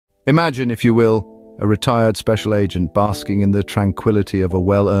Imagine, if you will, a retired special agent basking in the tranquility of a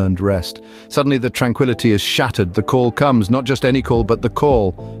well-earned rest. Suddenly the tranquility is shattered. The call comes, not just any call, but the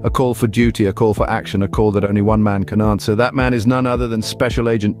call. A call for duty, a call for action, a call that only one man can answer. That man is none other than Special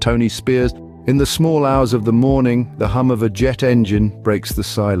Agent Tony Spears. In the small hours of the morning, the hum of a jet engine breaks the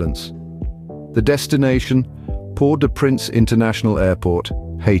silence. The destination, Port-au-Prince International Airport,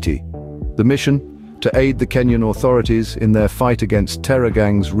 Haiti. The mission? To aid the Kenyan authorities in their fight against terror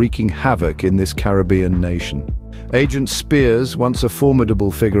gangs wreaking havoc in this Caribbean nation. Agent Spears, once a formidable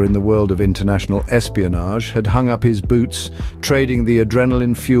figure in the world of international espionage, had hung up his boots, trading the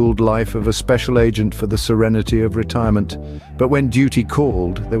adrenaline-fueled life of a special agent for the serenity of retirement. But when duty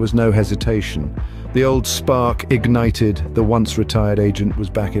called, there was no hesitation. The old spark ignited. The once-retired agent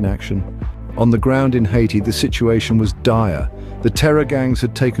was back in action. On the ground in Haiti, the situation was dire. The terror gangs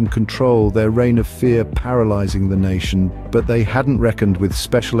had taken control, their reign of fear paralyzing the nation, but they hadn't reckoned with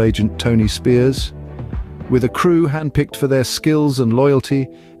Special Agent Tony Spears. With a crew handpicked for their skills and loyalty,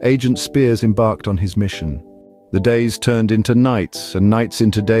 Agent Spears embarked on his mission. The days turned into nights, and nights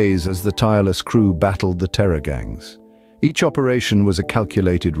into days as the tireless crew battled the terror gangs. Each operation was a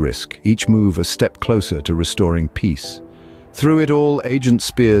calculated risk, each move a step closer to restoring peace. Through it all, Agent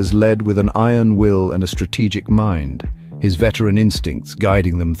Spears led with an iron will and a strategic mind, his veteran instincts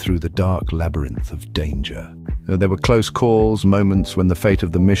guiding them through the dark labyrinth of danger. There were close calls, moments when the fate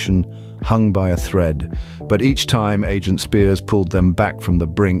of the mission hung by a thread, but each time Agent Spears pulled them back from the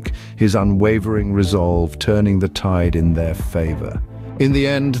brink, his unwavering resolve turning the tide in their favor. In the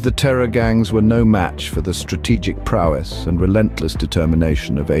end, the terror gangs were no match for the strategic prowess and relentless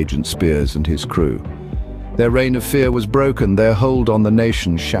determination of Agent Spears and his crew. Their reign of fear was broken, their hold on the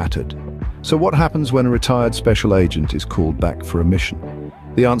nation shattered. So what happens when a retired special agent is called back for a mission?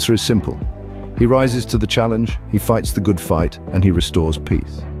 The answer is simple. He rises to the challenge, he fights the good fight, and he restores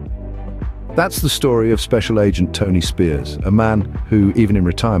peace. That's the story of Special Agent Tony Spears, a man who, even in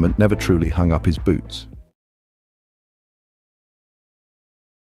retirement, never truly hung up his boots.